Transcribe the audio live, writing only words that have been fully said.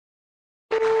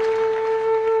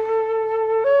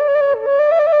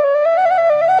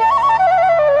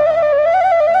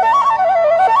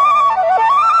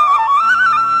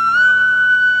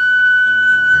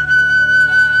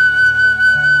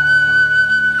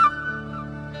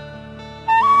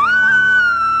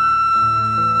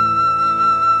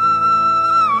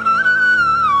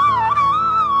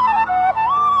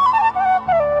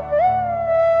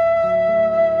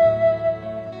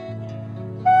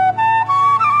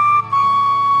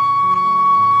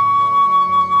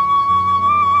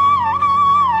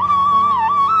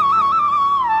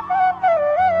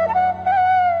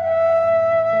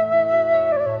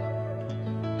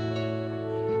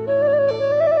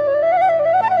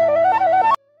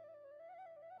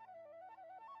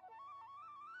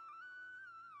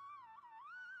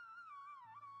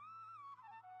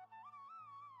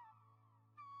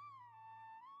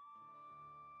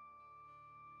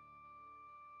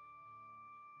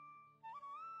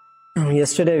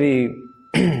Yesterday we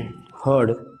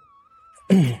heard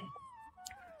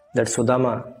that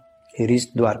Sudama, he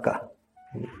reached Dwarka.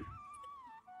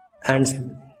 And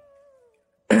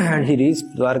he reached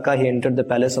Dwarka, he entered the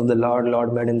palace of the Lord.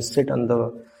 Lord made him sit on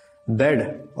the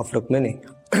bed of Rukmini.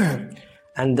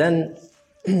 And then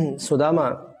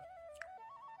Sudama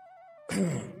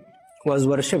was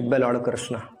worshipped by Lord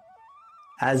Krishna.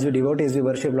 As we devotees, we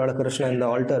worship Lord Krishna in the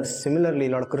altars. Similarly,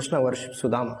 Lord Krishna worshipped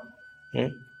Sudama.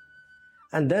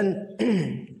 And then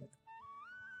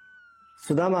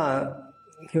Sudama,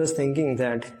 he was thinking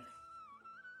that,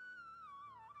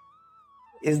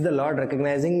 is the Lord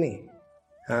recognizing me?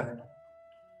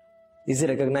 Is he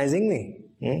recognizing me?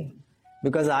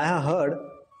 Because I have heard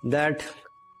that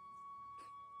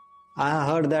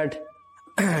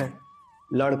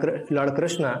Lord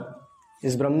Krishna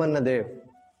is Brahmana Dev.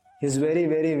 He is very,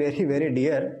 very, very, very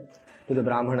dear to the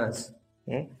Brahmanas.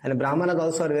 And Brahmanas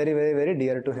also are very, very, very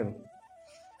dear to him.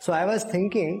 So I was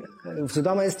thinking,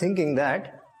 Sudama is thinking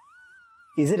that,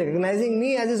 is he recognizing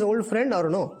me as his old friend or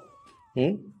no?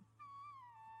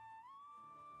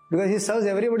 Because he serves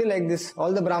everybody like this.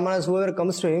 All the Brahmanas, whoever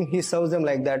comes to him, he serves them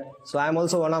like that. So I am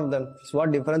also one of them. So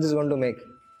what difference is going to make?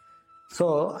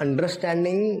 So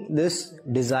understanding this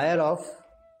desire of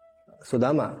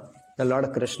Sudama, the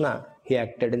Lord Krishna, he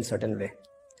acted in certain way.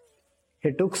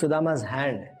 He took Sudama's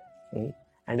hand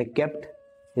and he kept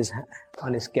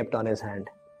on his hand.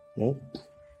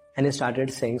 And he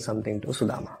started saying something to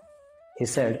Sudama. He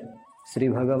said, Sri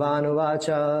Bhagavan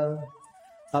Uvacha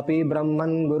Api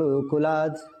Brahman Guru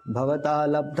Kulad Bhavata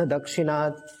Labdha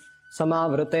Dakshinat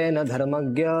Samavrutena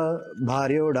Dharmagya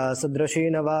Bharyoda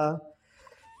Sadrashinava.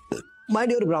 My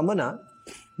dear Brahmana,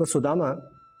 Sudama,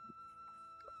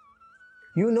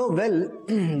 you know well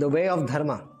the way of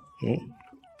dharma.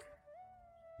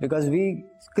 Because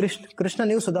Krishna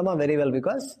knew Sudama very well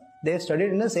because they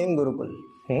studied in the same Gurukul.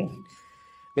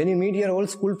 When you meet your old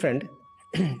school friend,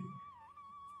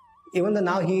 even though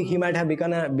now he might have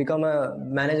become a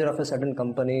manager of a certain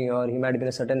company or he might be in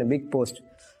a certain big post,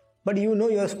 but you know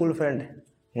your school friend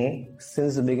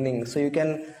since the beginning, so you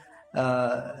can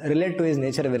relate to his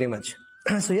nature very much.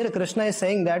 So here Krishna is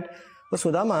saying that, oh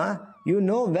Sudama, you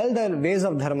know well the ways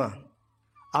of dharma.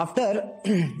 After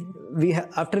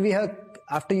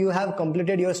you have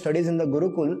completed your studies in the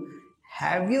Gurukul,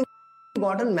 have you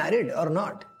gotten married or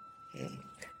not?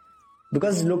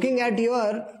 Because looking at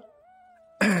your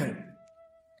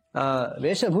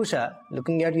Veshabhusha,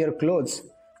 looking at your clothes,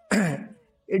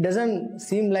 it doesn't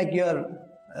seem like you are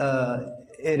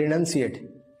a renunciate.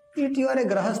 You are a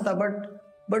Grahastha,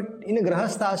 but in a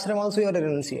Grahastha ashram also you are a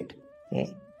renunciate.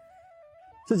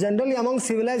 So generally among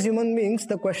civilized human beings,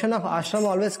 the question of ashram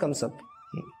always comes up.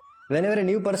 Whenever a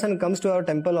new person comes to our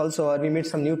temple also, or we meet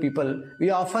some new people, we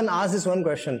often ask this one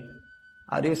question: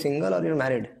 are you single or are you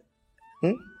married?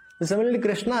 So similarly,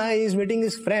 Krishna is meeting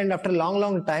his friend after a long,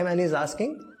 long time and he is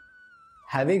asking,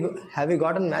 have you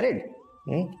gotten married?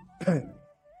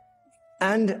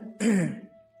 And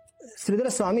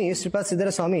Sridhara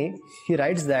Swami, he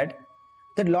writes that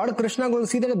Lord Krishna could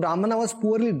see that the Brahmana was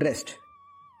poorly dressed.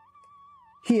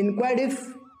 He inquired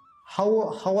how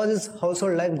was his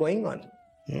household life going on.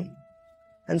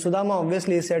 And Sudama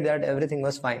obviously said that everything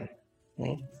was fine.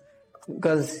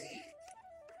 Because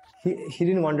he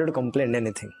didn't want to complain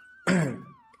anything.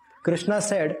 Krishna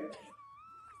said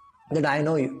that I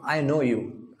know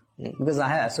you. Because I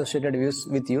have associated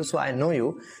with you, so I know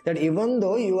you. That even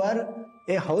though you are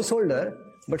a householder,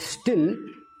 but still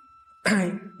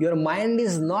your mind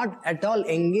is not at all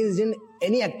engaged in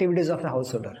any activities of a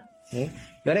householder. You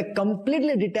are a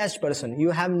completely detached person.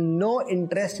 You have no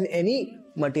interest in any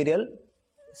material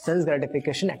sense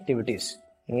gratification activities.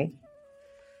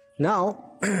 Now,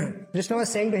 Krishna was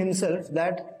saying to himself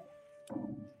that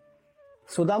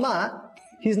Sudama,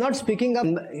 he's not speaking up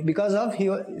because of, he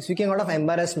was speaking out of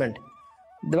embarrassment.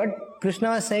 But Krishna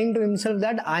was saying to himself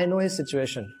that I know his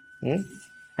situation.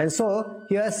 And so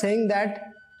he was saying that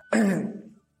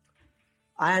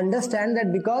I understand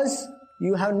that because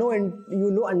you have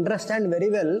understand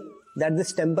very well that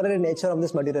this temporary nature of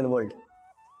this material world.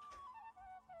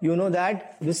 You know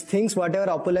that these things, whatever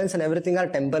opulence and everything are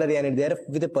temporary and they're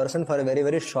with a person for a very,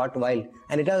 very short while.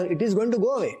 And it is going to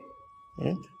go away.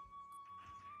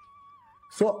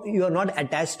 So you are not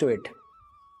attached to it.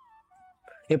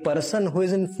 A person who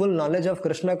is in full knowledge of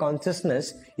Krishna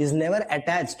consciousness is never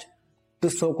attached to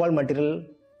so-called material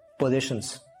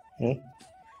possessions.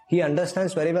 He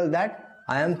understands very well that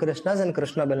I am Krishna's and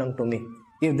Krishna belongs to me.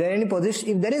 If there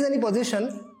is any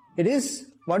position, it is,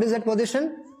 what is that position?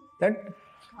 That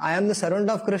I am the servant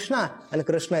of Krishna and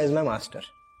Krishna is my master.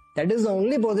 That is the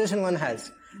only position one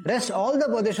has. Rest all the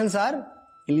positions are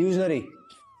illusionary.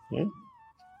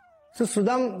 So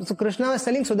Krishna was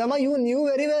telling Sudama, you knew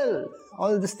very well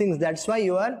all these things. That's why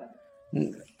you are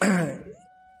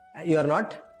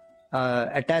not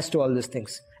attached to all these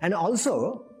things. And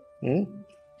also,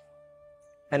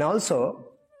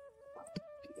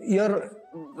 your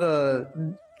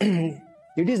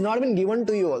it is not been given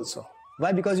to you also.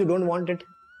 Why? Because you don't want it.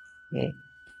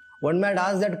 One might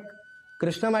ask that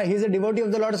Krishna, he is a devotee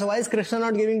of the Lord, so why is Krishna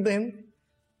not giving to him?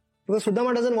 Because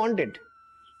Sudama doesn't want it.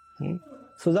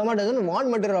 Sudama doesn't want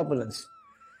material opulence.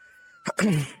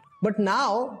 But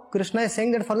now Krishna is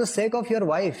saying that for the sake of your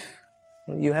wife,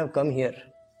 you have come here,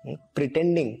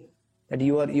 pretending that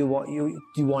you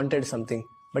wanted something,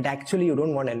 but actually you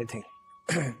don't want anything.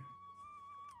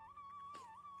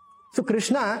 So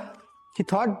Krishna, he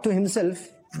thought to himself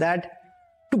that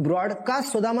to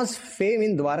broadcast Sudama's fame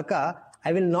in Dwarka,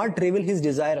 I will not reveal his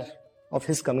desire of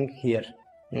his coming here.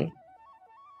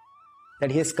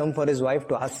 That he has come for his wife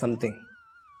to ask something.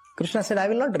 Krishna said, I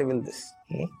will not reveal this.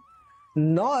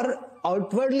 Nor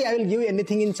outwardly I will give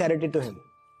anything in charity to him.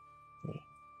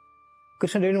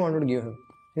 Krishna didn't want to give him.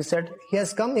 He said, he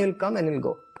has come, he will come and he will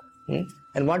go.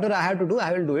 And whatever I have to do,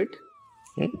 I will do it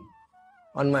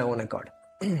on my own accord.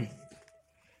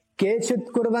 Kechit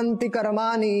kurvanti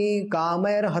karmani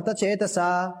kamair hata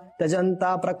chetasa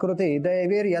tajanta prakriti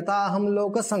devir yataham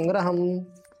loka sangraham.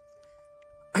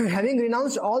 Having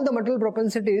renounced all the material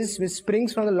propensities which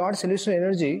springs from the Lord's celestial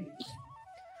energy,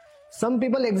 some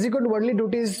people execute worldly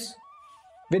duties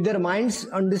with their minds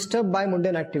undisturbed by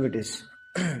mundane activities.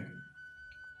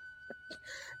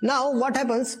 Now what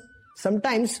happens?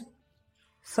 Sometimes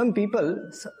some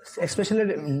people, especially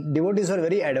devotees who are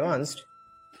very advanced,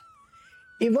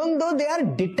 even though they are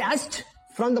detached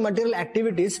from the material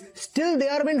activities, still they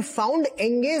are being found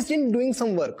engaged in doing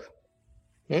some work.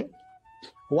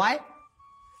 Why?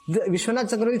 The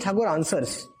Vishwanath Chakravarti Thakur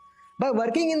answers, by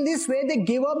working in this way, they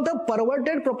give up the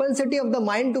perverted propensity of the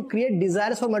mind to create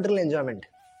desires for material enjoyment.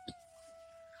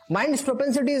 Mind's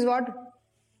propensity is what?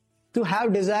 To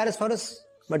have desires for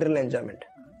material enjoyment.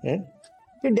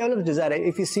 It develops desire.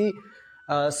 If you see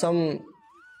some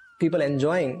people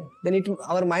enjoying, then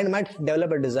our mind might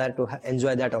develop a desire to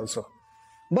enjoy that also.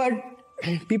 But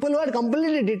people who are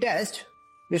completely detached,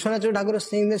 Vishwanath Chakravarti Thakur is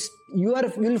saying this, you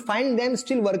will find them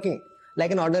still working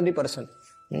like an ordinary person.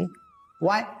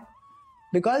 Why?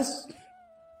 Because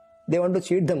they want to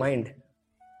cheat the mind.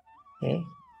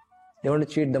 They want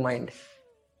to cheat the mind.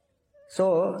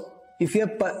 So if you are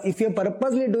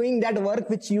purposely doing that work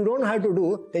which you don't have to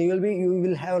do, then you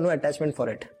will have no attachment for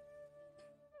it.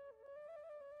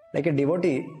 Like a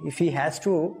devotee, if he has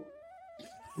to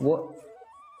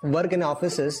work in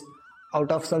offices out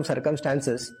of some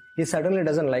circumstances, he certainly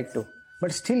doesn't like to.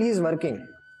 But still he is working.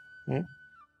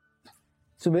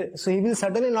 So he will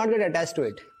certainly not get attached to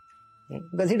it.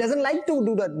 Because he doesn't like to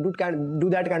do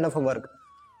that kind of a work.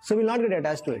 So he will not get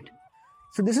attached to it.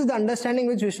 So this is the understanding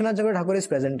which Vishwanath Chakravarti Thakur is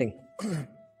presenting.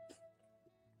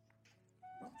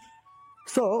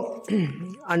 So,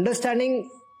 understanding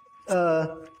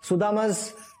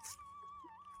Sudama's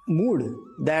mood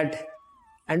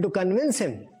and to convince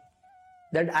him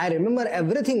that I remember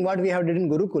everything what we have did in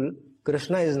Gurukul,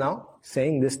 Krishna is now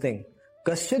saying this thing.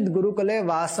 Kasyid Gurukule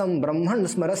Vasam Brahman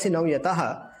Smarasi Nav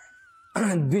Yataha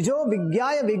Dvijo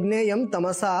Vigyaya Vigneyam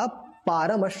Tamasa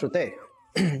Paramashrute.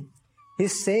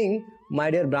 He's saying, my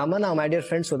dear Brahmana, my dear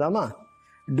friend Sudama,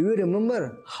 do you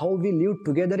remember how we lived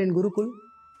together in Gurukul?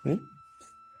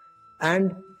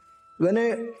 And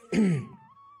when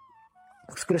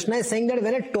Krishna is saying that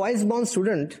when a twice born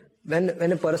student,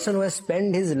 when a person who has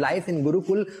spent his life in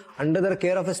Gurukul under the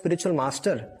care of a spiritual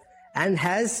master and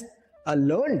has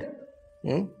learned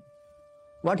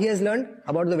What he has learned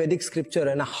about the Vedic scripture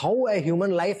and how a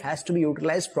human life has to be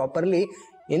utilized properly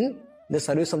in the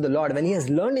service of the Lord. When he has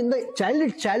learned in the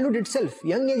childhood itself,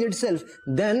 young age itself,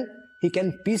 then he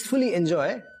can peacefully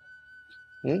enjoy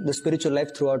the spiritual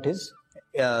life throughout his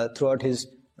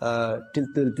till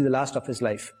the last of his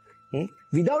life,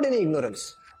 without any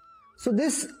ignorance. So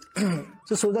this,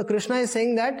 so the Krishna is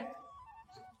saying that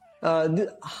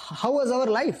how was our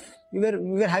life? We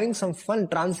were having some fun,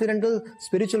 transcendental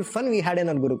spiritual fun we had in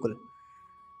our Gurukul.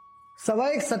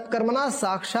 Savaik satkarmana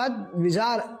sakshat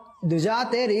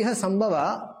dvijate reha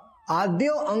sambhava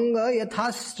adyo anga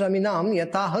yathashraminam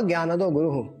yataha jnanado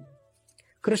guruhu.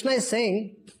 Krishna is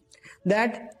saying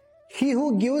that he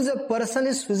who gives a person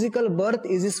his physical birth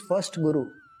is his first guru.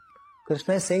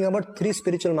 Krishna is saying about 3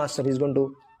 spiritual masters. He is going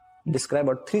to describe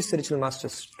about 3 spiritual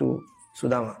masters to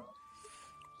Sudama.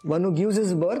 One who gives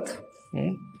his birth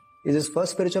is his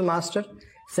first spiritual master.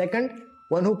 Second,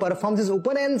 one who performs his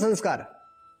Upanayan Sanskar.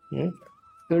 We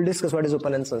will discuss what is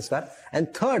Upanayan Sanskar.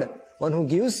 And third, one who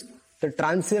gives the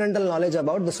transcendental knowledge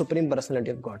about the Supreme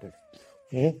Personality of Godhead.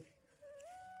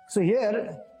 So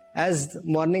here, as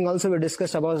morning also we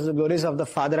discussed about the glories of the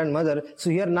father and mother. So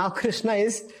here now Krishna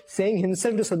is saying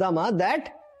himself to Sudama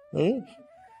that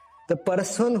the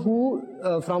person who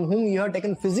from whom you have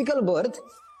taken physical birth,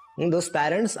 those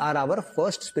parents are our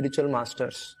first spiritual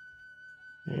masters.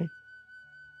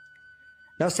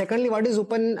 Now secondly, what is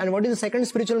the second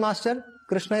spiritual master?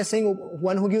 Krishna is saying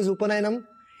one who gives Upanayanam.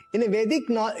 In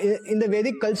the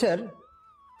Vedic culture,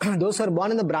 those who are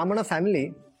born in the Brahmana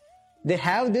family, they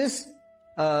have this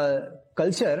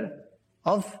culture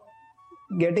of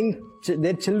getting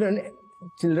their children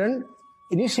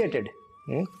initiated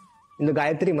in the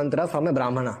Gayatri mantra from a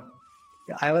Brahmana.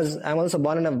 I'm also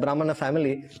born in a Brahmana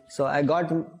family, so I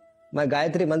got my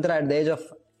Gayatri mantra at the age of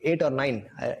 8 or 9,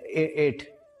 8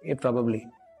 probably.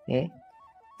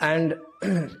 And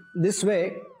this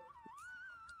way,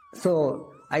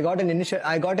 so I got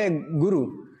a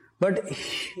guru, but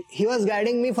he was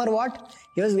guiding me for what?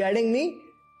 He was guiding me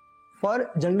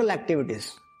for general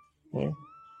activities.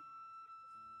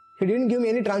 He didn't give me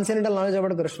any transcendental knowledge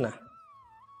about Krishna.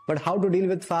 But how to deal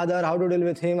with father, how to deal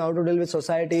with him, how to deal with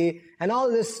society, and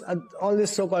all these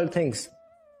so-called things,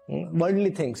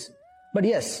 worldly things. But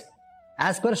yes,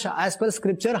 as per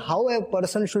scripture, how a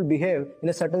person should behave in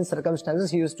a certain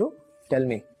circumstances, he used to tell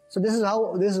me. So this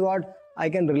is what I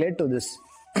can relate to this.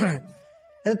 And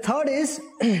the third is,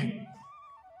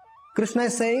 Krishna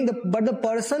is saying, but the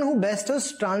person who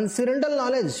bestows transcendental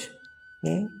knowledge,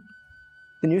 then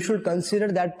you should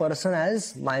consider that person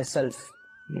as myself.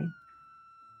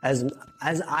 As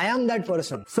I am that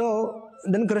person. So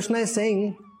then Krishna is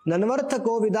saying,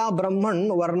 Nanvarthako vida brahman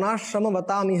varnashrama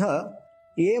vatamiha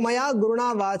ye maya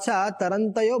guruna vacha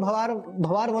tarantayo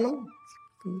bhavarvanam.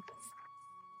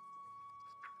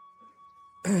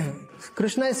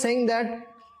 Krishna is saying that,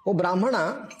 O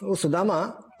Brahmana, O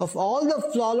Sudama, of all the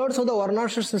followers of the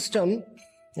Varnashram system,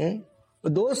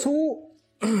 those who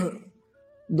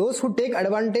take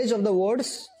advantage of the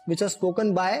words which are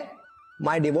spoken by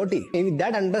my devotee, with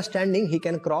that understanding, he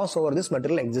can cross over this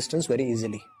material existence very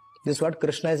easily. This is what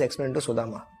Krishna is explaining to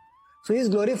Sudama. So he is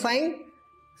glorifying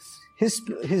his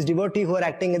devotee who are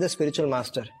acting as a spiritual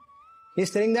master. He is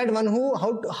telling that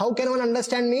how can one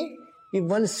understand me? If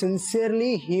one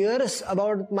sincerely hears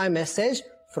about my message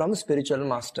from spiritual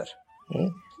master,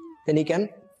 then he can.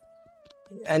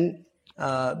 And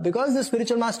because the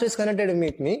spiritual master is connected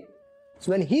with me,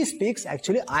 so when he speaks,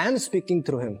 actually I am speaking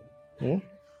through him.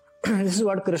 This is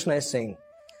what Krishna is saying.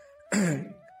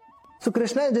 So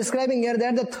Krishna is describing here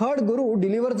that the third guru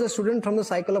delivers the student from the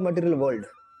cycle of material world.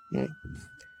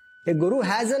 A guru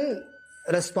has a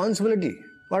responsibility.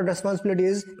 What responsibility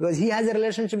is? Because he has a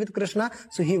relationship with Krishna,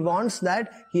 so he wants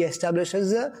that he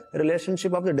establishes a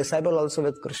relationship of the disciple also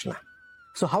with Krishna.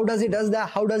 So how does he do that?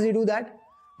 How does he do that?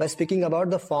 By speaking about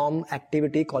the form,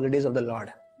 activity, qualities of the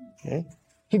Lord.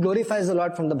 He glorifies the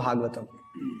Lord from the Bhagavatam.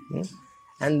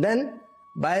 And then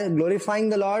by glorifying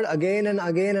the Lord again and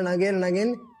again and again and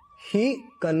again, he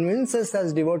convinces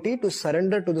as devotee to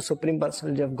surrender to the Supreme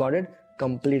Personality of Godhead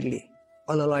completely,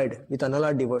 unalloyed, with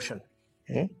unalloyed devotion.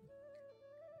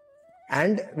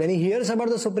 And when he hears about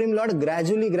the Supreme Lord,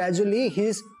 gradually,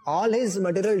 all his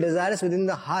material desires within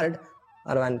the heart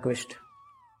are vanquished.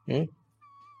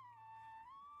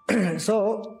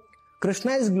 So,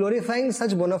 Krishna is glorifying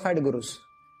such bona fide gurus.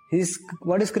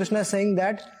 What is Krishna saying?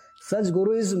 That such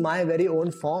guru is my very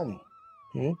own form.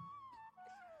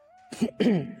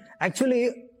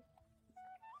 Actually,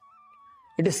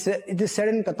 it is said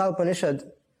in Katha Upanishad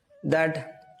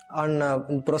that on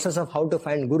the process of how to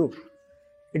find guru,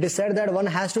 it is said that one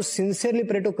has to sincerely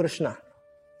pray to Krishna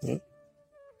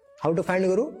How to find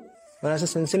Guru? One has to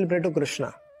sincerely pray to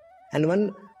Krishna. And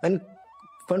when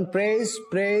one prays,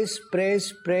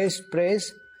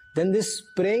 then this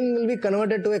praying will be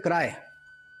converted to a cry.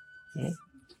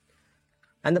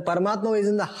 And the Paramatma is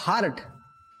in the heart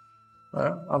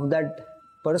of that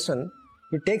person.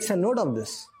 He takes a note of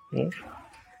this.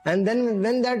 And then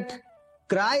when that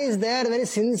cry is there, when it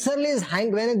sincerely is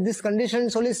when this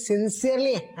conditioned soul is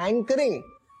sincerely hankering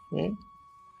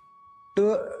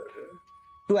to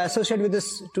associate with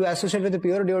the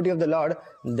pure devotee of the Lord,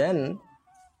 then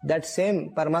that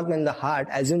same Paramatma in the heart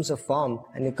assumes a form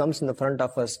and he comes in the front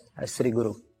of us as Sri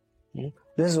Guru.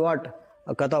 This is what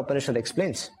Katha Upanishad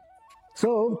explains.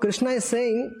 So Krishna is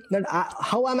saying that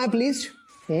how am I pleased?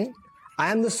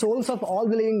 I am the souls of all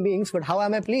the living beings, but how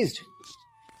am I pleased?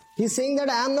 He is saying that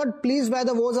I am not pleased by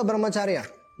the vows of brahmacharya.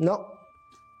 No.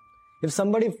 If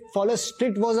somebody follows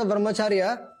strict vows of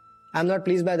brahmacharya, I am not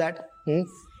pleased by that.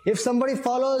 If somebody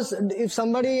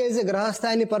is a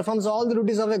grahastha and he performs all the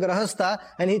duties of a grahastha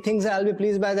and he thinks I will be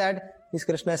pleased by that, is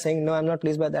Krishna saying, no, I am not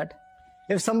pleased by that.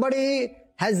 If somebody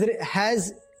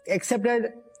has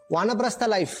accepted Vanaprastha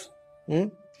life,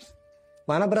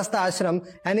 Vanaprastha ashram,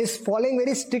 and is following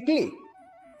very strictly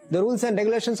the rules and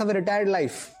regulations of a retired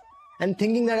life and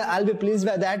thinking that I'll be pleased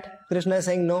by that, Krishna is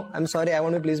saying, no, I'm sorry, I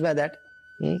won't be pleased by that.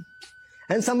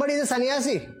 And somebody is a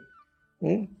sannyasi.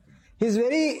 He's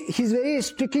very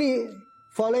strictly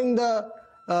following the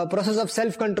process of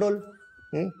self-control.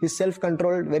 He's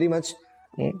self-controlled very much.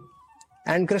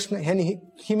 And Krishna, and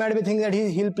he might be thinking that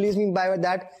he'll please me by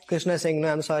that. Krishna is saying, no,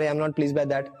 I'm sorry, I'm not pleased by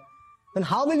that. Then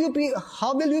how will you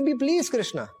be pleased,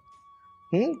 Krishna?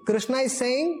 Krishna is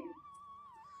saying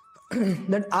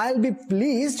that I'll be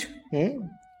pleased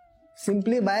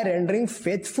simply by rendering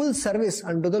faithful service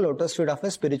unto the lotus feet of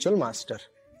a spiritual master.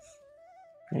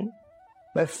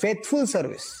 By faithful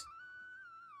service.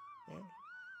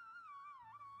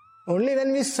 Only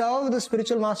when we serve the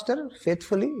spiritual master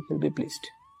faithfully, he'll be pleased.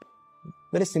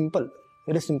 Very simple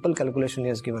calculation he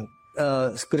has given.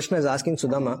 Krishna is asking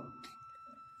Sudama,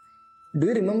 do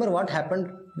you remember what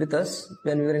happened with us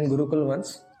when we were in Gurukul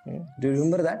once? Do you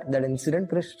remember that incident,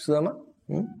 Sudama?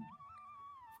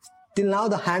 Till now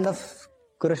the hand of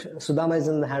Sudama is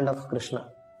in the hand of Krishna.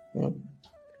 Do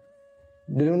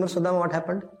you remember, Sudama, what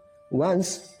happened?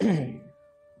 Once,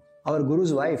 our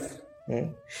Guru's wife,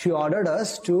 she ordered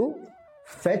us to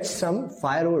fetch some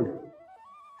firewood,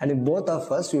 and both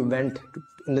of us, we went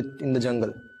in the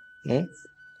jungle,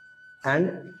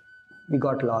 and we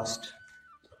got lost.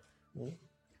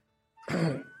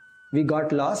 We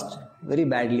got lost very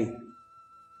badly,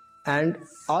 and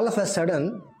all of a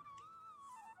sudden,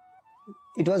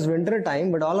 it was winter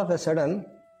time, but all of a sudden,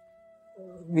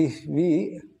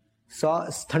 we saw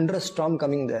a thunderous storm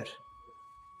coming there.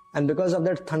 And because of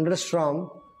that thunderous storm,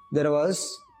 there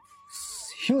was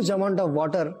huge amount of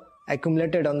water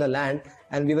accumulated on the land,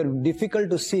 and we were difficult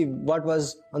to see what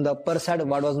was on the upper side and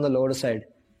what was on the lower side.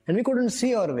 And we couldn't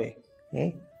see our way.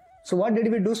 So what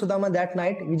did we do, Sudama, that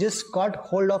night? We just caught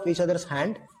hold of each other's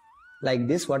hand, like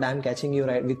this, what I am catching you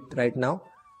right now.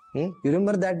 You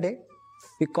remember that day?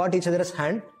 We caught each other's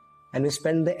hand and we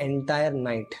spent the entire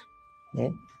night.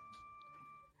 And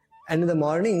in the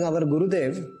morning, our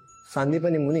Gurudev,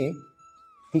 Sandipani Muni,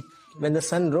 when the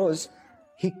sun rose,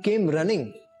 he came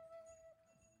running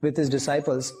with his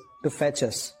disciples to fetch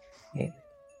us.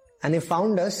 And he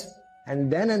found us,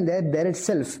 and then and there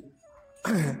itself,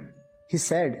 he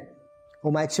said,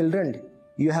 "Oh my children,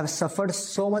 you have suffered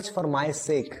so much for my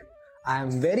sake. I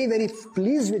am very, very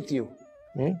pleased with you."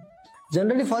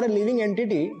 Generally for a living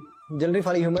entity, generally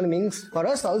for human beings, for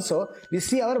us also, we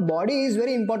see our body is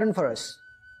very important for us.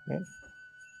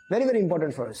 Very, very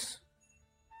important for us.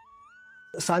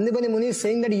 Sandipani Muni is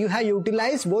saying that you have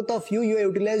utilized, both of you have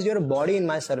utilized your body in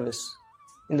my service,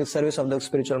 in the service of the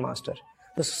spiritual master.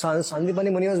 So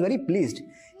Sandipani Muni was very pleased.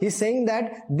 He is saying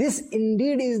that this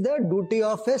indeed is the duty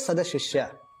of a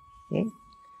Sadashishya.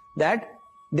 That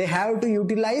they have to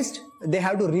utilize, they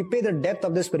have to repay the debt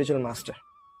of the spiritual master.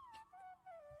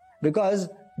 Because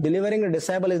delivering a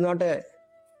disciple is not an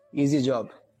easy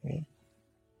job.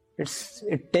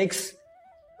 It takes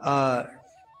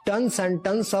tons and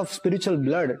tons of spiritual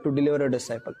blood to deliver a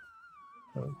disciple.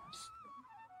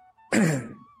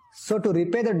 So to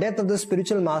repay the debt of the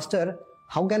spiritual master,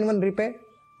 how can one repay?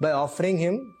 By offering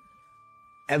him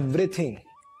everything.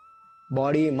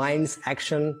 Body, minds,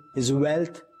 action, his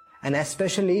wealth, and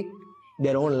especially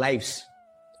their own lives.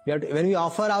 When we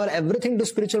offer our everything to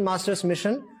spiritual master's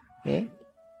mission,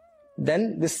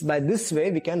 then by this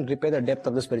way we can repay the debt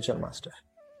of the spiritual master.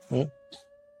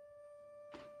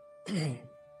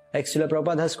 Like Srila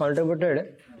Prabhupada has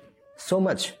contributed so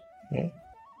much.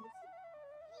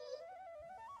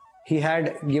 He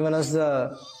had given us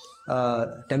the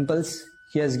temples.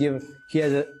 He has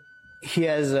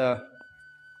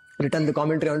written the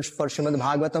commentary for Srimad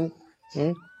Bhagavatam.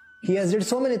 He has did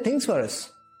so many things for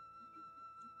us.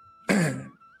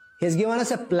 He has given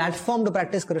us a platform to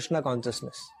practice Krishna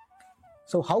consciousness.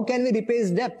 So how can we repay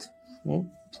his debt?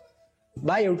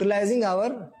 By utilizing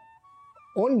our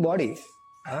own body,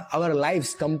 our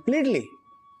lives completely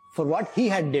for what he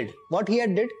had did. What he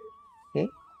had did?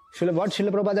 What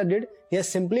Srila Prabhupada did? He has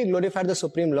simply glorified the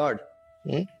Supreme Lord.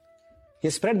 He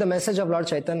spread the message of Lord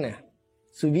Chaitanya.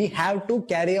 So we have to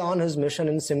carry on his mission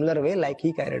in similar way like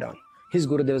he carried on his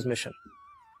Gurudev's mission.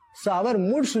 So our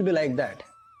mood should be like that,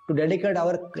 to dedicate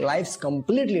our lives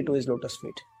completely to his lotus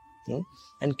feet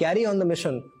and carry on the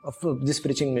mission of this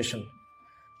preaching mission.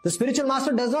 The spiritual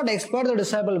master does not exploit the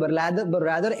disciple, but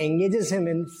rather engages him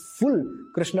in full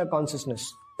Krishna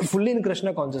consciousness, fully in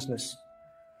Krishna consciousness.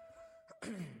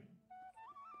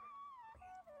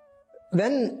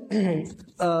 When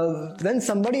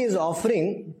somebody is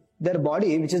offering their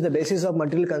body, which is the basis of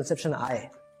material conception, I.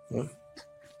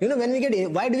 When we get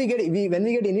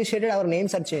initiated, our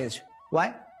names are changed.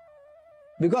 Why?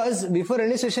 Because before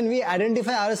initiation, we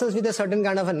identify ourselves with a certain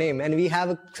kind of a name, and we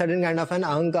have a certain kind of an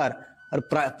ahankar or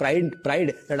pride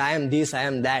that I am this, I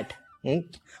am that.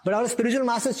 But our spiritual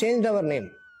masters changed our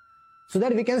name so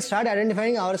that we can start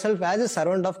identifying ourselves as a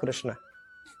servant of Krishna.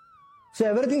 So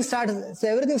everything starts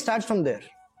from there.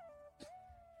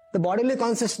 The bodily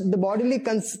consciousness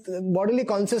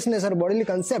or bodily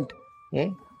concept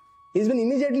is been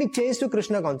immediately changed to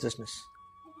Krishna consciousness.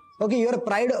 Okay, you are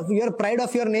pride of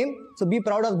your name, so be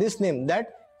proud of this name,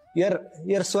 that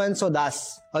you're so and so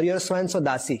das or you're so and so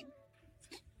dasi.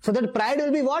 So that pride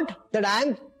will be what? That I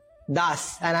am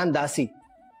das and I am dasi.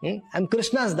 I'm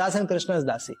Krishna's das and Krishna's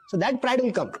dasi. So that pride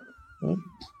will come.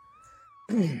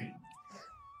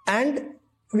 And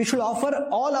we should offer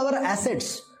all our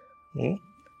assets.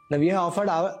 Now we have offered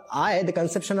our I, the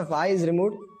conception of I is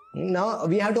removed. Now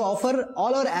we have to offer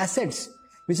all our assets,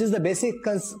 which is the basic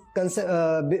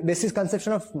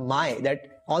conception of my,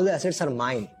 that all the assets are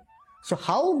mine. So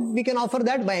how we can offer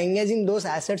that? By engaging those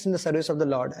assets in the service of the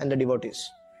Lord and the devotees.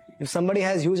 If somebody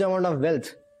has huge amount of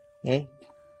wealth,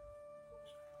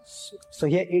 so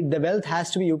here the wealth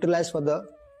has to be utilized for the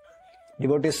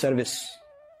devotee's service.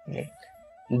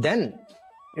 Then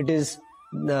it is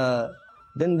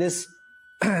then this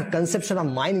conception of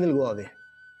mine will go away.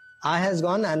 I has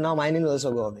gone and now mine will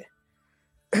also go away.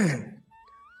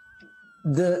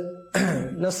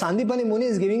 Now Sandipani Muni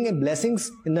is giving a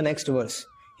blessings in the next verse.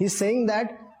 He is saying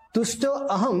that Tushto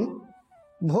aham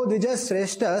bodhija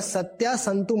sreshta satya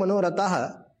santu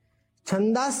manoratah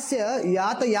chandasya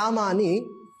yata yamani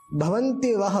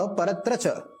bhavanti vaha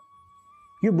paratracha.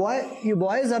 You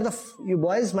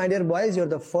boys, my dear boys, you are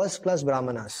the first class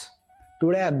Brahmanas.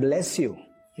 Today I bless you.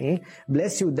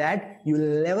 Bless you that you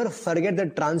will never forget the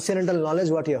transcendental knowledge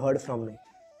what you heard from me.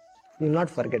 You will not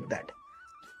forget that.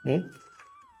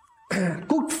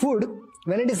 Cooked food,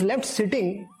 when it is left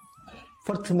sitting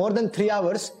for more than 3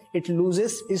 hours, it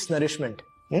loses its nourishment.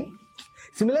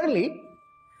 Similarly,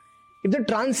 if the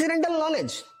transcendental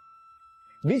knowledge,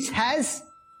 which has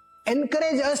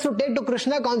encouraged us to take to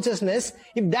Krishna consciousness,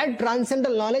 if that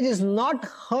transcendental knowledge is not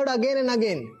heard again and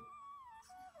again,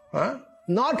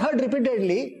 not heard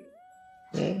repeatedly,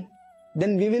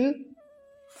 then we will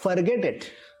forget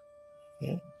it.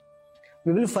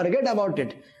 We will forget about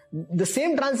it. The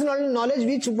same transcendental knowledge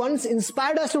which once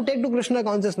inspired us to take to Krishna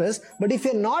consciousness, but if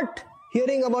we are not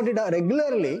hearing about it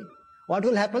regularly, what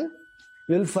will happen?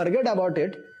 We will forget about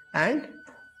it and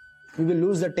we will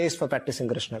lose the taste for practicing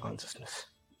Krishna consciousness.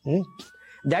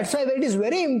 That's why it is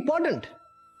very important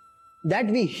that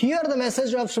we hear the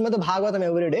message of Srimad Bhagavatam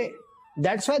every day.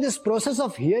 That's why this process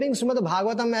of hearing Srimad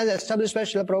Bhagavatam as established by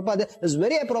Srila Prabhupada is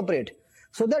very appropriate.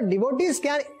 So that devotees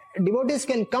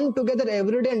can come together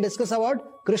every day and discuss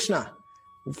about Krishna.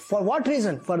 For what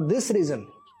reason? For this reason.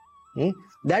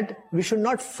 That we should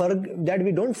not that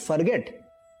we don't forget.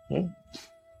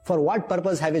 For what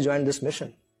purpose have we joined this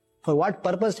mission? For what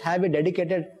purpose have we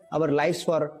dedicated our lives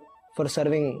for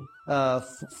serving,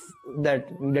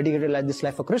 dedicated this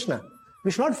life for Krishna?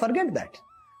 We should not forget that.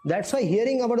 That's why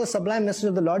hearing about the sublime message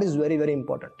of the Lord is very, very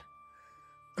important.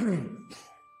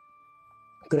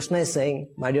 Krishna is saying,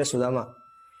 my dear Sudama,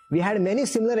 we had many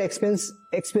similar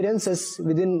experiences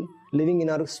within living in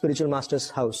our spiritual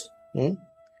master's house.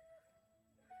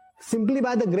 Simply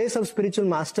by the grace of spiritual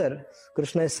master,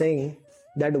 Krishna is saying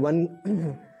that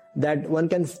one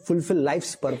can fulfill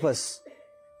life's purpose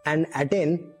and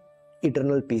attain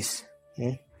eternal peace.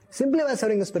 Simply by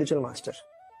serving a spiritual master.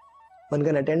 one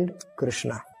can attend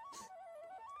Krishna.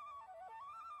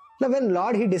 Now when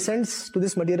Lord, he descends to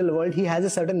this material world, he has a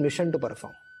certain mission to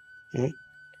perform.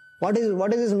 What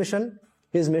is his mission?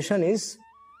 His mission is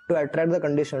to attract the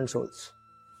conditioned souls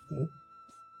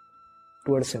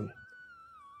towards him.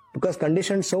 Because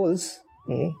conditioned souls,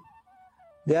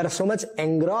 they are so much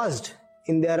engrossed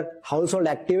in their household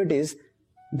activities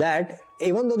that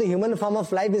even though the human form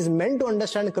of life is meant to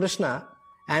understand Krishna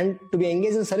and to be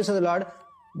engaged in service of the Lord,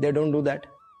 they don't do that.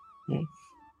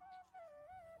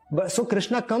 But so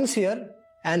Krishna comes here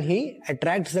and he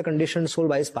attracts the conditioned soul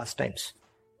by his pastimes.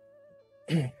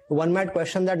 One might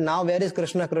question that now where is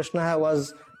Krishna? Krishna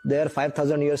was there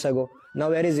 5,000 years ago. Now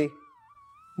where is he?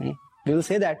 We will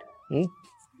say that.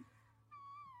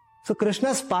 So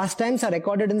Krishna's pastimes are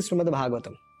recorded in Srimad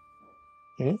Bhagavatam.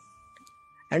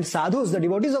 And sadhus, the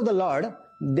devotees of the Lord,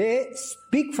 they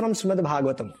speak from Srimad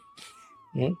Bhagavatam.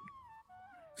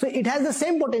 So it has the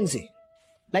same potency.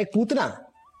 Like Putana.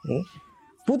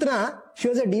 Putana, she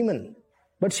was a demon,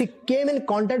 but she came in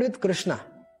contact with Krishna.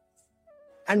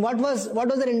 And what was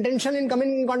her intention in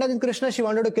coming in contact with Krishna? She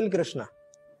wanted to kill Krishna.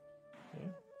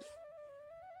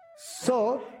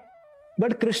 So,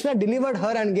 but Krishna delivered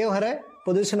her and gave her a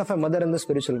position of a mother in the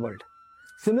spiritual world.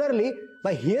 Similarly,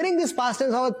 by hearing these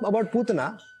pastimes about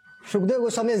Putana, Shukdev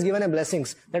Goswami has given a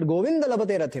blessings that Govinda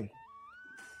Labate Rathim.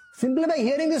 Simply by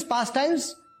hearing these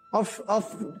pastimes of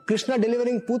Krishna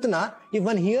delivering Putana, if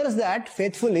one hears that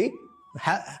faithfully,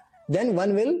 then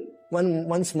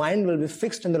one's mind will be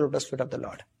fixed in the lotus feet of the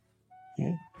Lord.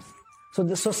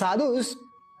 So sadhus,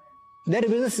 their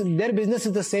business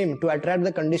is the same, to attract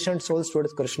the conditioned souls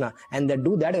towards Krishna, and they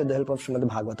do that with the help of Srimad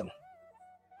Bhagavatam.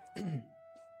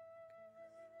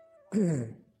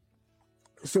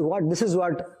 So this is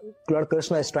what Lord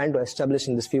Krishna is trying to establish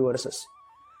in these few verses.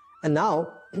 And now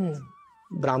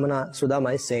Brahmana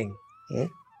Sudama is saying,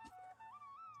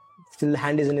 still the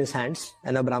hand is in his hands,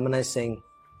 and now Brahmana is saying,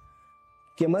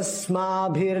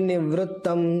 Kimasmabhir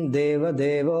nivrittam deva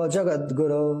devo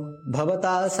jagadguru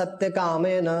bhavata satya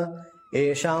kamena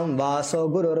esham vaso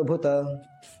gurur bhuta.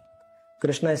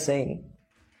 Krishna is saying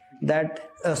that,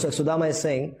 Sudama is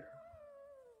saying,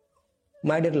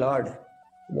 my dear Lord,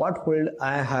 what would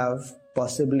I have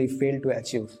possibly failed to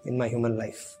achieve in my human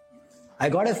life? I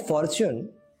got a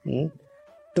fortune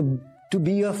to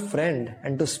be your friend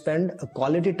and to spend a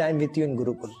quality time with you in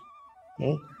Gurukul.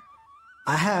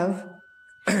 I have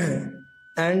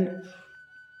and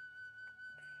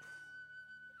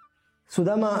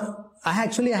Sudama, I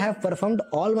have performed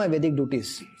all my Vedic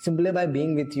duties simply by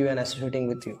being with you and associating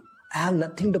with you. I have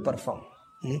nothing to perform.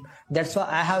 That's why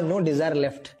I have no desire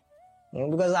left.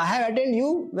 Because I have attained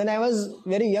you when I was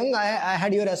very young, I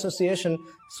had your association.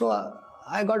 So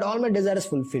I got all my desires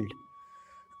fulfilled.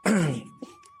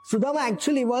 Sudama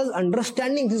actually was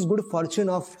understanding his good fortune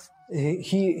of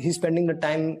he spending the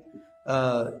time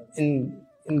in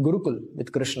Gurukul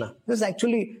with Krishna. He was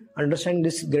actually understanding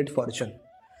this great fortune.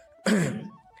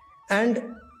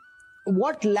 And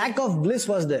what lack of bliss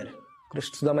was there?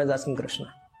 Sudama is asking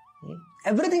Krishna.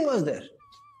 Everything was there.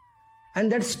 And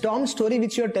that storm story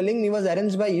which you are telling me was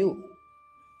arranged by you.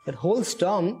 That whole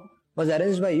storm was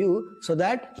arranged by you so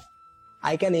that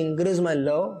I can increase my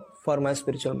love for my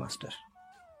spiritual master.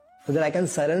 So that I can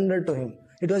surrender to him.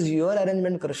 It was your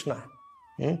arrangement, Krishna.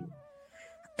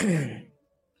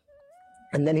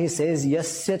 And then he says,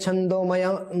 Yasya chando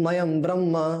mayam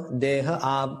brahma deha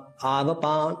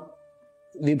avapa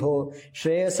vibho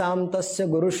shreyasam tasya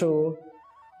gurusho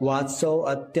vatso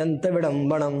atyanta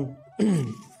vidambanam.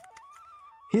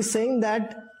 He's saying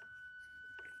that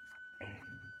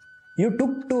you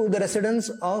took to the residence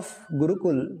of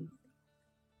Gurukul.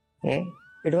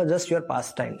 It was just your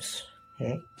pastimes.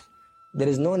 There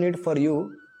is no need for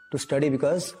you to study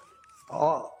because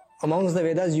amongst the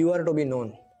Vedas you are to be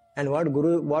known. And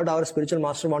what our spiritual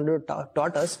master wanted to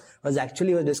taught us was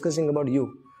discussing about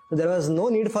you. So there was no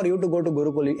need for you to go to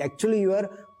Gurukul. Actually, you are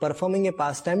performing a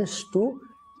pastimes to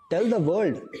tell the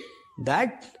world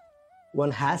that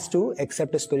one has to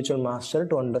accept a spiritual master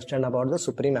to understand about the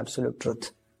supreme absolute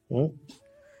truth.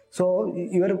 So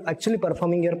you are actually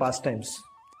performing your pastimes.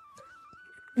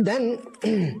 Then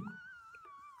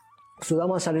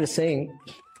Sudama started saying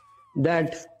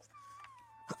that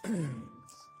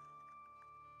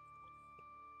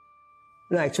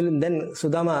then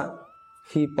Sudama,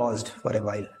 he paused for a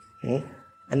while. And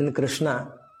then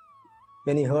Krishna,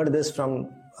 when he heard this from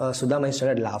Sudama, he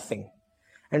started laughing.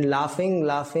 And laughing,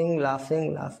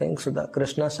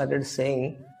 Krishna started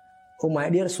saying, oh my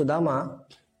dear Sudama,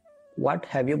 what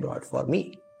have you brought for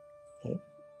me?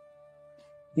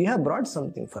 You have brought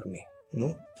something for me.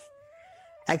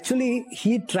 Actually,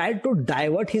 he tried to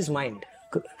divert his mind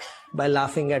by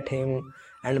laughing at him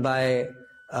and by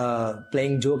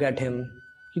playing joke at him.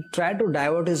 He tried to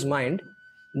divert his mind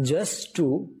just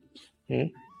to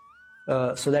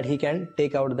so that he can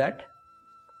take out that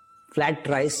flat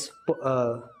rice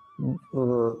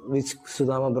which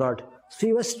Sudama brought. So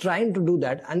he was trying to do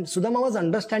that, and Sudama was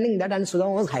understanding that, and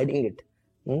Sudama was hiding it.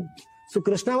 So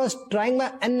Krishna was trying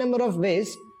by n number of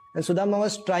ways, and Sudama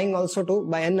was trying also to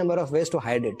by n number of ways to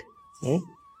hide it.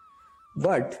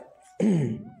 But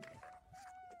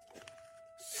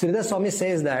Sridhar Swami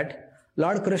says that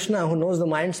Lord Krishna, who knows the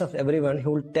minds of everyone, he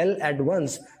will tell at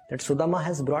once that Sudama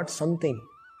has brought something,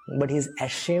 but he is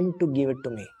ashamed to give it to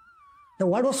me. Now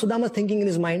what was Sudama thinking in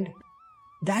his mind?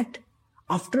 That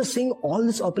after seeing all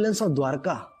this opulence of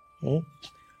Dwarka,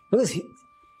 because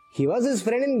he was his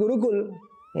friend in Gurukul,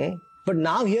 but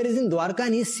now here is in Dwarka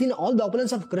and he's seen all the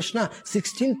opulence of Krishna,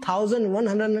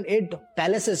 16,108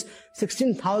 palaces,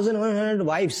 16,100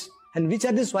 wives. And which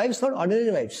are these wives? Not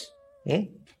ordinary wives.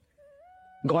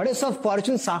 Goddess of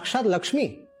fortune, Sakshat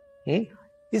Lakshmi,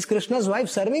 is Krishna's wife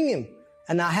serving him.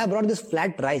 And I have brought this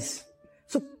flat rice.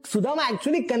 So Sudama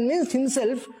actually convinced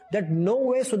himself that no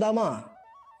way, Sudama,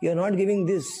 you are not giving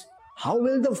this. How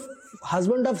will the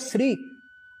husband of Sri,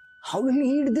 how will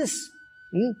he eat this?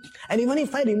 And even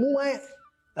if I remove my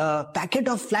packet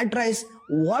of flat rice,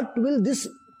 what will this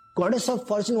goddess of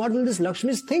fortune, what will this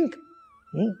Lakshmis think?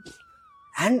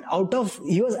 And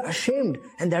he was ashamed,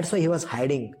 and that's why he was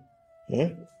hiding.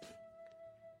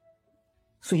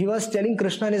 So he was telling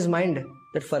Krishna in his mind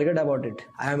that forget about it.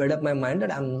 I have made up my mind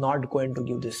that I am not going to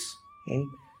give this.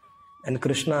 And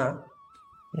Krishna,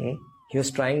 he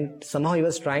was trying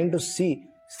to see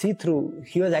through.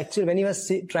 He was actually, when he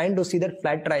was trying to see that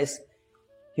flat rice,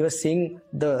 he was seeing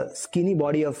the skinny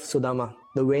body of Sudama.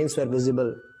 The veins were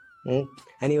visible.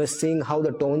 And he was seeing how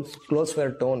the clothes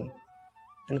were torn.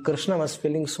 And Krishna was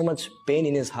feeling so much pain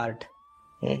in his heart.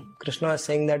 Krishna was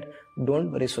saying that,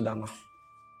 don't worry, Sudama.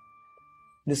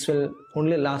 This will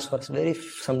only last for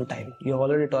some time. You have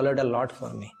already tolerated a lot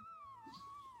for me.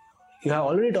 You have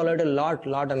already tolerated a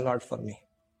lot for me.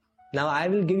 Now I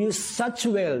will give you such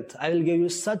wealth. I will give you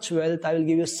such wealth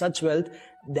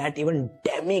that even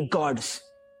demigods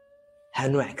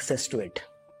have no access to it.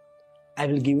 I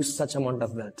will give you such amount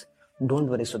of wealth. Don't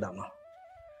worry, Sudama.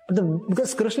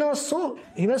 Because Krishna was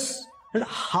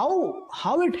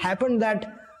how it happened that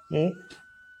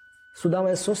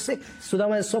Sudama is so sick,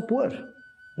 Sudama is so poor,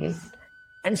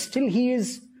 and still he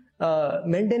is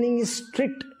maintaining his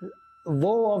strict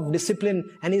vow of discipline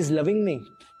and is loving me.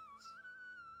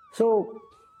 So,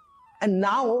 and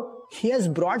now he has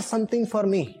brought something for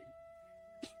me.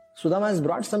 Sudama has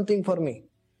brought something for me,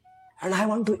 and I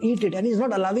want to eat it, and he's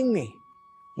not allowing me.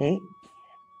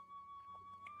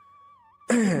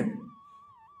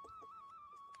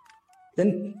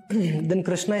 Then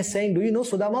Krishna is saying, do you know,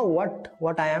 Sudama,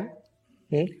 what I am?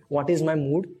 What is my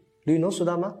mood? Do you know,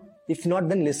 Sudama? If not,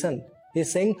 then listen. He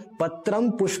is saying,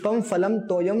 Patram pushpam phalam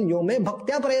toyam yome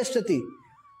bhaktya prayashtati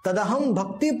tadaham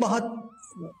bhakti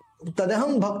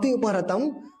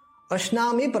uparatam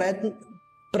ashnami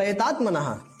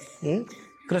prayatatmanaha.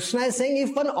 Krishna is saying,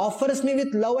 if one offers me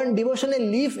with love and devotion a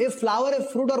leaf, a flower, a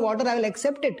fruit or water, I will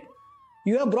accept it.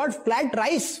 You have brought flat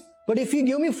rice, but if you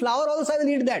give me flour also, I will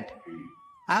eat that.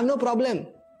 I have no problem.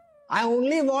 I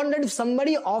only want that if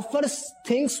somebody offers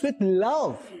things with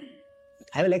love,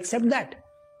 I will accept that.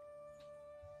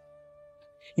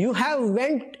 You have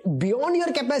went beyond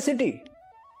your capacity.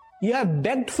 You have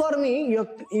begged for me.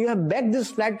 You have begged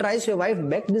this flat rice. Your wife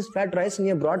begged this flat rice, and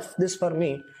you have brought this for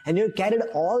me. And you carried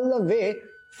all the way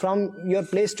from your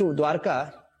place to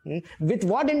Dwarka. With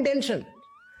what intention?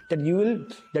 That you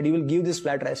will give this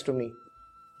flat rice to me,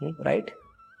 right?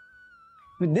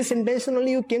 With this intention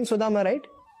only you came, Sudama, right?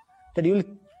 That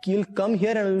you'll come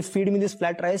here and will feed me this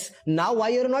flat rice. Now why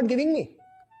you are not giving me?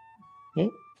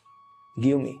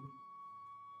 Give me.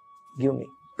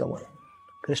 Come on.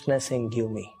 Krishna is saying,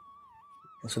 give me.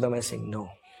 And Sudama is saying, no,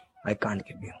 I can't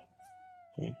give you.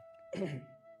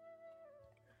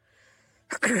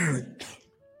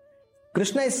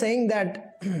 Krishna is saying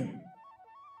that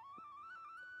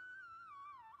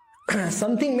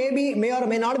something may or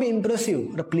may not be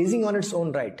impressive or pleasing on its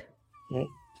own right.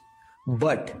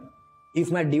 But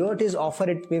if my devotees offer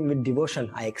it me with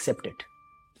devotion, I accept it.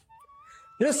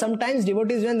 Sometimes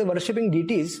devotees, when they're worshipping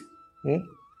deities,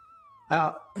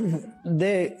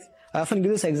 they often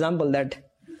give this example that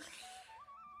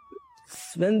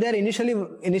when they're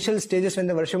initial stages, when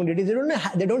they're worshipping deities,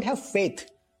 they don't have faith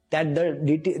that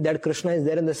that Krishna is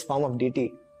there in this form of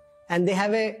deity. And they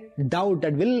have a doubt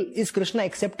that is Krishna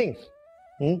accepting?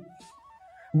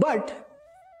 But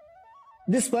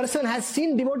this person has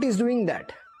seen devotees doing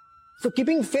that. So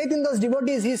keeping faith in those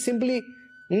devotees, he is simply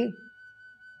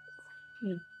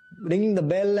ringing the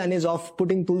bell and is off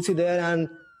putting tulsi there, and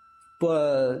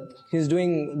he's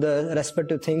doing the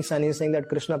respective things, and he's saying that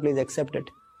Krishna, please accept it.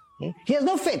 He has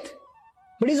no faith,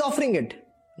 but he's offering it.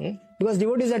 Because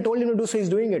devotees have told him to do so, he's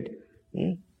doing it.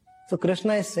 So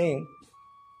Krishna is saying,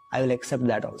 I will accept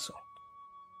that also.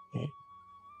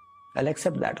 I'll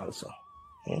accept that also.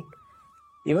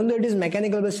 Even though it is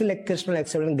mechanical, but still like Krishna will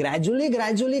accept it. Gradually,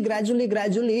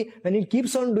 when he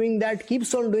keeps on doing that,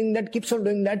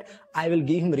 I will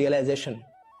give him realization.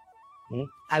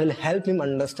 I will help him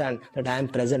understand that I am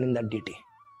present in that deity.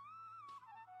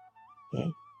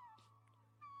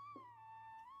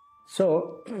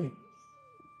 So,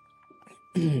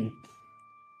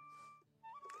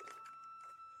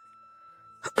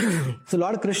 so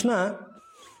Lord Krishna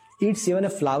eats even a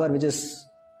flower, which is,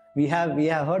 we have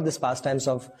heard this pastimes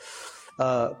of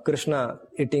Krishna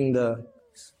eating the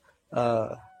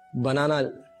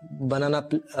banana.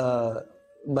 Who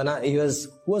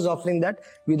was offering that?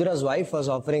 Vidura's wife was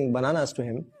offering bananas to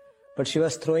him, but she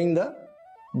was throwing the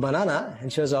banana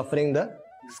and she was offering the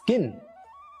skin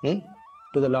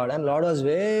to the Lord, and Lord was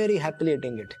very happily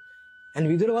eating it. And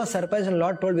Vidura was surprised, and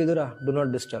Lord told Vidura, do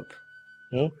not disturb.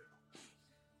 And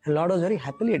Lord was very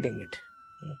happily eating it.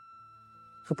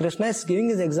 So Krishna is giving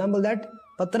his example that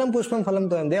Patram Pushpam Phalam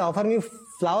Toyam. They offer me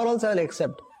flower also, I will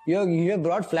accept. You have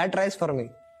brought flat rice for me.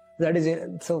 That is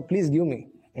it. So please give me.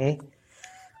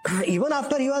 Even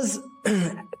after he was,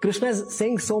 Krishna is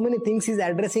saying so many things, he is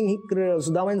addressing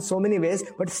Sudama in so many ways,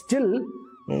 but still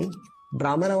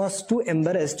Brahmana was too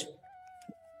embarrassed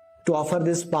to offer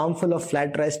this palmful of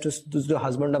flat rice to the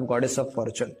husband of goddess of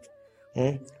fortune.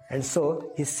 And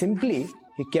so he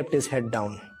kept his head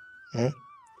down.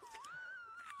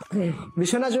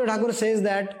 Vishwanath Thakur says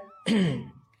that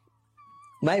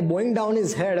by bowing down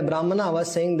his head, Brahmana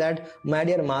was saying that, my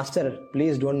dear master,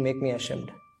 please don't make me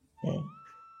ashamed.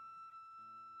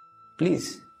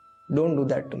 Please don't do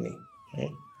that to me.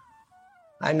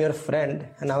 I'm your friend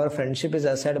and our friendship is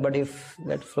aside, but if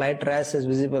that flat rice is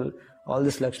visible, all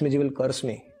this Lakshmi ji will curse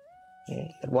me.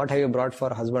 What have you brought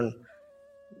for husband?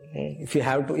 If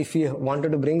you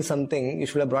wanted to bring something, you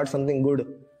should have brought something good.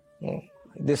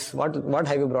 What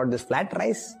have you brought? This flat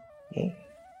rice?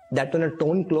 That on a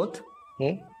torn cloth?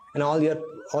 And all your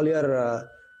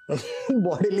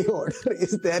bodily odor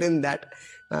is there in that.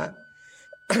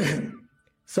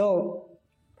 So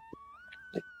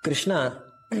Krishna,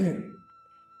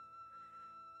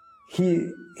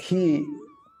 he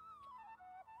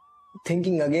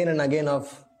thinking again and again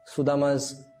of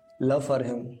Sudama's love for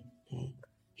him,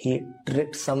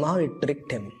 somehow he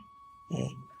tricked him,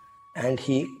 and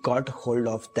he got hold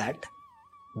of that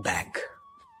bag,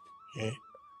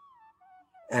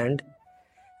 and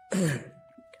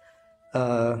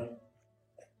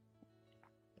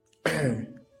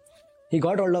he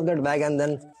got hold of that bag, and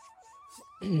then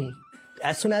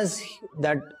as soon as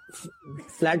that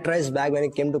flat rice bag, when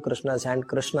it came to Krishna's hand,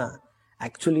 Krishna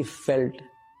actually felt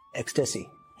ecstasy.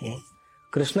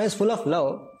 Krishna is full of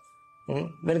love.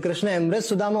 When Krishna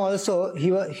embraced Sudama also,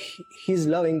 his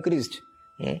love increased.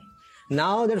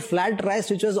 Now that flat rice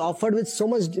which was brought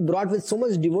with so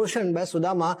much devotion by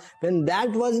Sudama, when that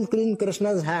was in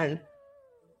Krishna's hand,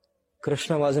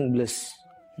 Krishna was in bliss.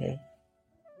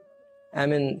 I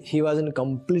mean, he was in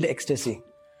complete ecstasy.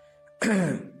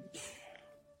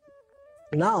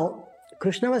 Now,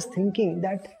 Krishna was thinking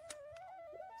that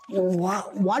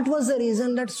what was the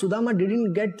reason that Sudama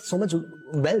didn't get so much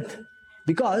wealth?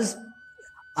 Because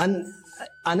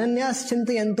Ananyas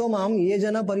chintayanto mam ye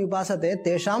jana paripasate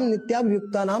tesham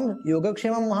nityabhyuktanam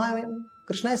yogakshemam mahavayam.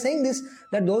 Krishna is saying this,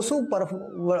 that those who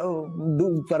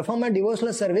perform a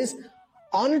devotional service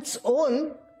on its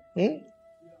own,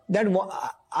 that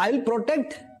I'll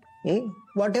protect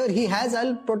whatever he has,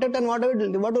 I'll protect, and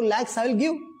what lacks I will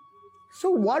give. So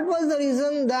what was the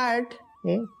reason that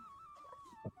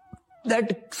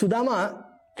Sudama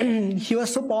he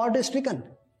was so poverty stricken?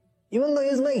 Even though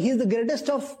he is the greatest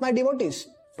of my devotees,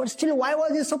 but still, why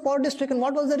was he so poverty stricken?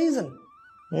 What was the reason?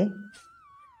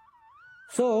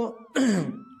 So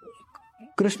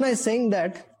Krishna is saying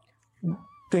that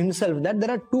to himself, that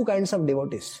there are two kinds of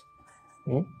devotees.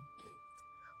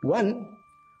 One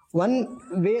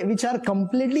way which are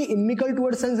completely inimical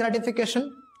towards sense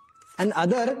gratification, and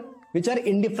other which are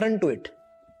indifferent to it.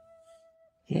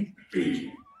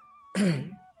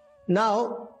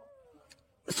 Now,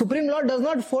 Supreme Lord does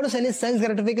not force any sense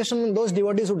gratification on those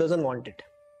devotees who doesn't want it.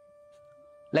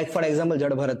 Like for example,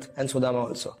 Jada Bharat and Sudama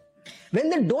also. When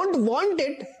they don't want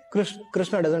it,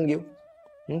 Krishna doesn't give.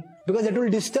 Because it will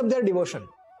disturb their devotion.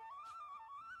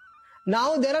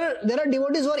 Now there are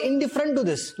devotees who are indifferent to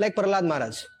this, like Prahlad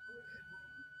Maharaj.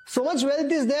 So much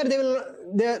wealth is there,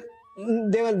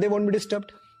 they won't be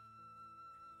disturbed.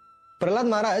 Prahlad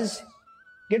Maharaj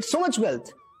gets so much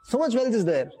wealth is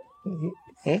there,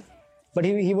 but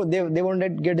they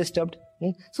won't get disturbed.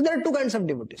 So there are two kinds of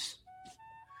devotees.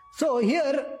 So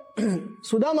here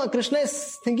Sudama, Krishna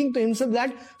is thinking to himself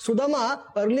that Sudama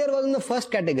earlier was in the first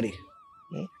category,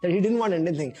 that he didn't want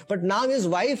anything, but now his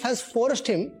wife has forced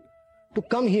him to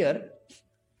come here,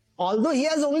 although he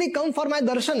has only come for my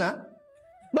darshana,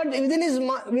 but within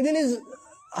his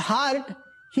heart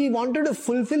he wanted to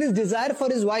fulfill his desire for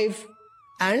his wife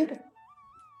and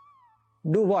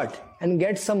do what? And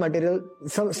get some material,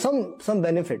 some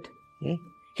benefit.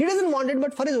 He doesn't want it,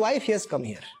 but for his wife he has come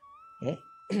here.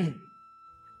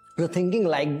 So thinking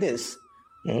like this,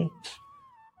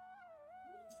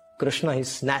 Krishna, he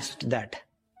snatched that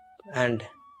and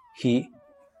he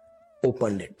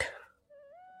opened it.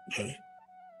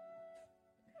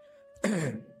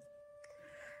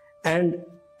 And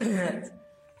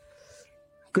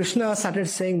Krishna started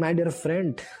saying, my dear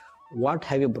friend, what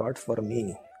have you brought for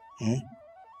me?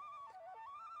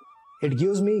 It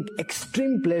gives me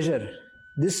extreme pleasure.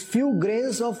 These few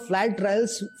grains of flat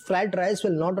rice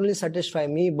will not only satisfy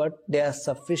me, but they are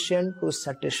sufficient to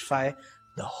satisfy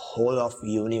the whole of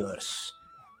universe.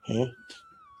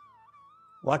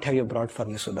 What have you brought for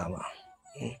me, Sudama?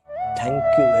 Thank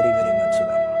you very, very much,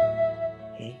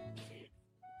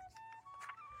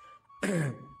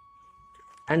 Sudama.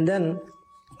 And then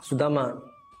Sudama,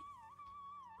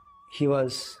 he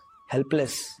was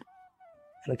helpless,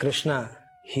 and Krishna,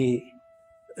 he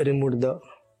removed the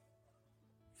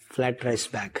flat rice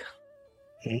bag.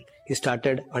 He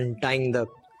started untying the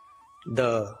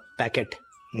packet,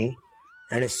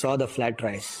 and he saw the flat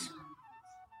rice,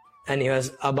 and he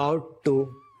was about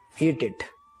to eat it.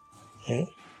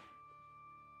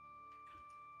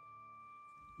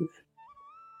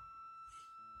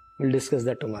 We'll discuss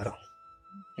that tomorrow.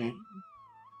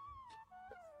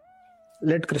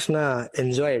 Let Krishna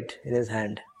enjoy it in his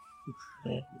hand.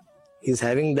 He's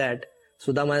having that.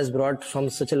 Sudama has brought from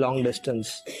such a long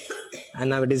distance, and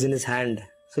now it is in his hand.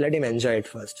 So let him enjoy it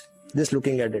first. Just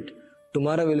looking at it.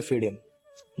 Tomorrow we'll feed him.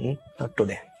 Not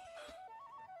today.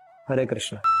 Hare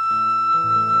Krishna.